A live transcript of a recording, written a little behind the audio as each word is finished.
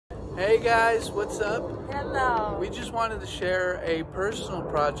Hey guys, what's up? Hello. We just wanted to share a personal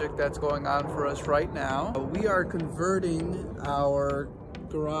project that's going on for us right now. We are converting our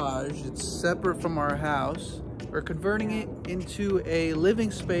garage. It's separate from our house. We're converting it into a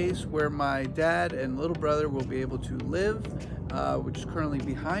living space where my dad and little brother will be able to live, which is currently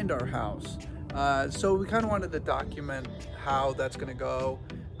behind our house. So we kind of wanted to document how that's going to go.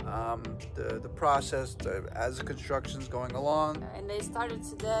 The process as the construction's going along. And they started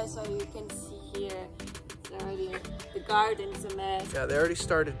today, so you can see here, it's already, the garden's a mess. Yeah, they already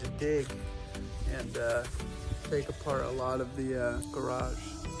started to dig and take apart a lot of the garage.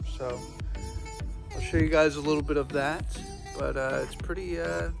 So I'll show you guys a little bit of that, but it's pretty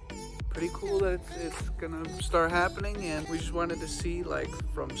cool that it's gonna start happening, and we just wanted to see, like,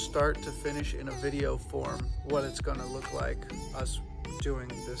 from start to finish in a video form what it's gonna look like, us doing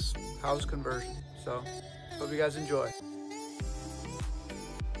this house conversion. So hope you guys enjoy.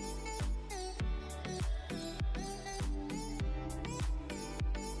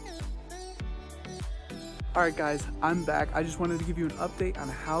 All right guys, I'm back. I just wanted to give you an update on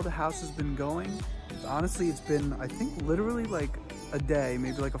how the house has been going. Honestly, it's been, I think, literally like a day,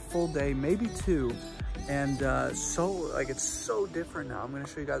 maybe like a full day, maybe two. And so, like, it's so different now. I'm gonna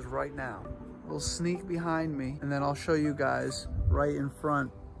show you guys right now. A little sneak behind me, and then I'll show you guys right in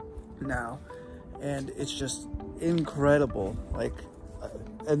front now. And it's just incredible. Like,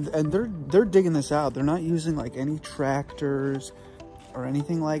 and they're digging this out. They're not using like any tractors or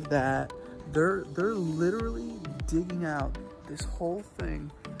anything like that. They're literally digging out this whole thing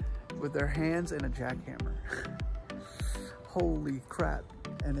with their hands and a jackhammer. Holy crap.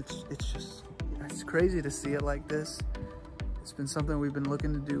 And it's crazy to see it like this. It's been something we've been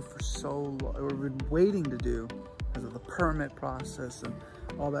looking to do for so long, or we've been waiting to do because of the permit process and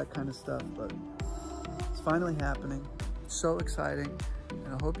all that kind of stuff, but it's finally happening. It's so exciting,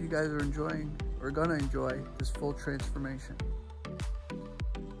 and I hope you guys are enjoying, or gonna enjoy, this full transformation.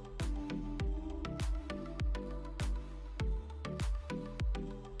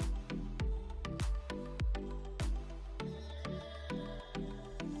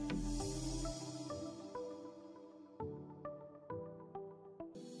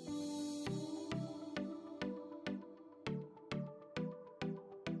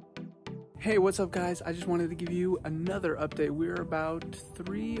 Hey, what's up guys? I just wanted to give you another update. We're about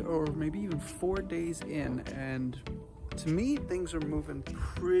 3 or maybe even 4 days in, and to me, things are moving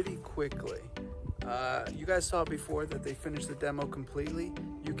pretty quickly. You guys saw before that they finished the demo completely.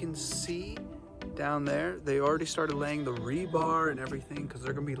 You can see down there, they already started laying the rebar and everything, because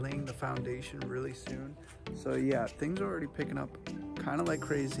they're gonna be laying the foundation really soon. So yeah, things are already picking up kind of like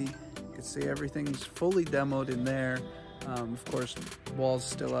crazy. You can see everything's fully demoed in there. Of course, walls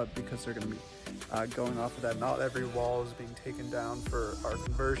still up because they're going to be going off of that. Not every wall is being taken down for our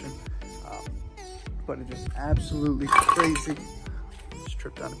conversion, but it's just absolutely crazy. Just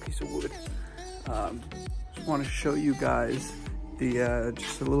tripped on a piece of wood. Just want to show you guys the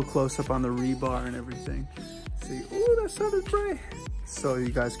just a little close up on the rebar and everything. See, oh, that sounded great. So you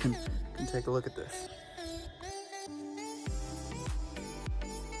guys can take a look at this.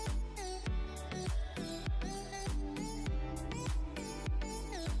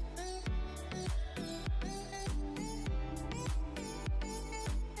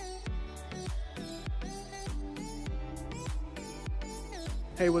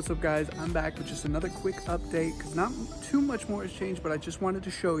 Hey, what's up guys? I'm back with just another quick update, because not too much more has changed, but I just wanted to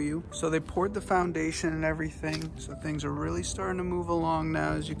show you. So they poured the foundation and everything, so things are really starting to move along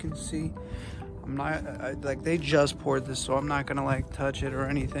now, as you can see. I'm not, like, they just poured this, so I'm not gonna like touch it or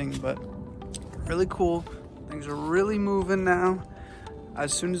anything, but really cool. Things are really moving now.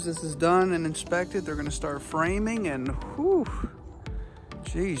 As soon as this is done and inspected, they're gonna start framing, and whew,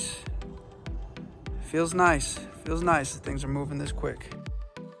 jeez. Feels nice, feels nice that things are moving this quick.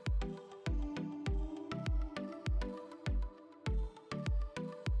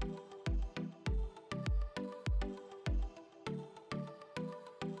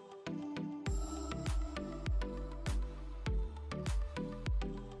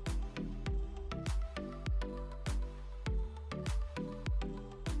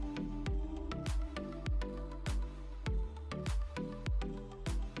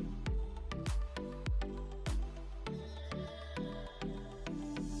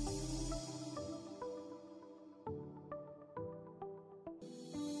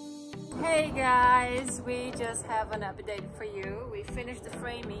 Hey guys, we just have an update for you. We finished the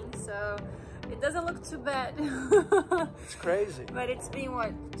framing, so it doesn't look too bad. It's crazy. But it's been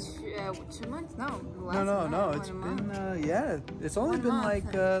what, 2 months? No, no. It's been yeah. It's only been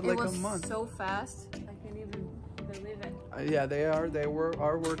like a month. So fast. I can't even believe it. Yeah, they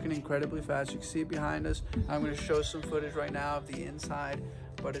are working incredibly fast. You can see it behind us. I'm going to show some footage right now of the inside,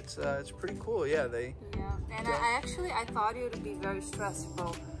 but it's pretty cool. Yeah, and I thought it would be very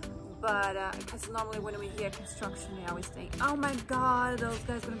stressful, but because normally when we hear construction, we always think, oh my God, those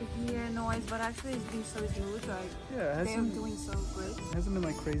guys gonna be hearing noise. But actually, it's been so smooth. Like, yeah, they're doing so great. It hasn't been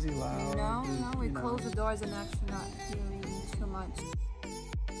like crazy loud. No, we close the doors and actually not hearing too much.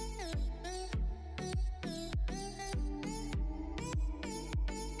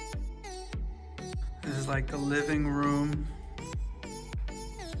 This is like the living room.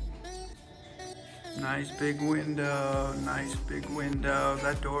 Nice big window, nice big window.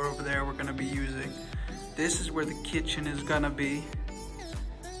 That door over there we're gonna be using. This is where the kitchen is gonna be,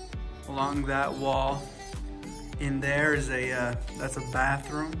 along that wall. In there is that's a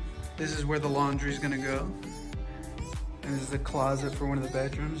bathroom. This is where the laundry is gonna go. And this is the closet for one of the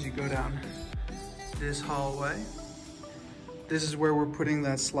bedrooms. You go down this hallway. This is where we're putting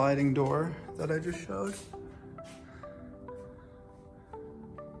that sliding door that I just showed.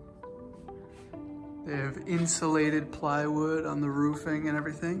 They have insulated plywood on the roofing and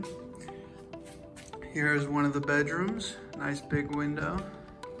everything. Here's one of the bedrooms, nice big window.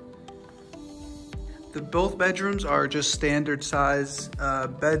 Both bedrooms are just standard size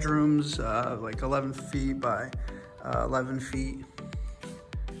bedrooms, like 11 feet by 11 feet.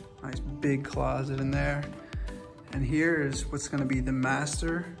 Nice big closet in there. And here is what's gonna be the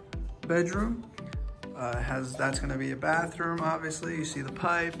master bedroom. That's gonna be a bathroom, obviously. You see the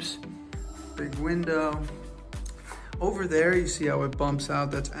pipes. Big window. Over there, you see how it bumps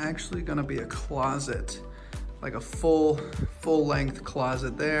out? That's actually gonna be a closet, like a full length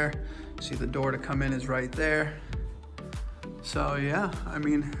closet there. See the door to come in is right there. So yeah, I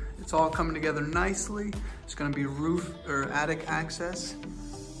mean, it's all coming together nicely. It's gonna be roof or attic access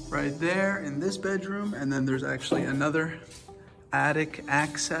right there in this bedroom. And then there's actually another attic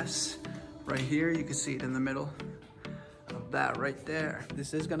access right here. You can see it in the middle of that right there.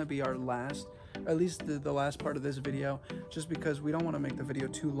 This is gonna be our last, at least the last part of this video, just because we don't wanna make the video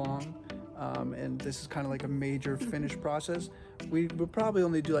too long. And this is kind of like a major finish process. We would probably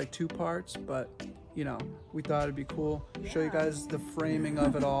only do like 2 parts, but you know, we thought it'd be cool. Show you guys the framing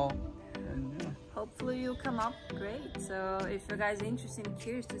of it all. And yeah. Hopefully you'll come up great. So if you guys are interested and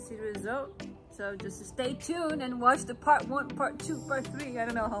curious to see the result, so just stay tuned and watch the part 1, part 2, part 3. I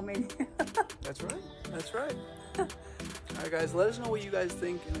don't know how many. That's right. That's right. All right, guys, let us know what you guys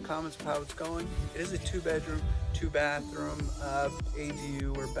think in the comments of how it's going. It is a 2-bedroom, 2-bathroom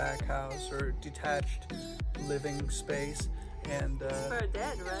ADU or back house or detached living space. And for a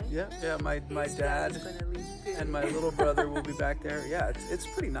dad, right? Yeah. My dad and my little brother will be back there. Yeah, it's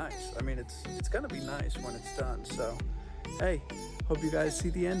pretty nice. I mean, it's gonna be nice when it's done. So, hey, hope you guys see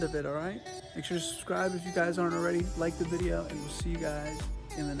the end of it. All right, make sure to subscribe if you guys aren't already. Like the video, and we'll see you guys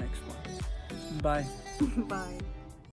in the next one. Bye. Bye.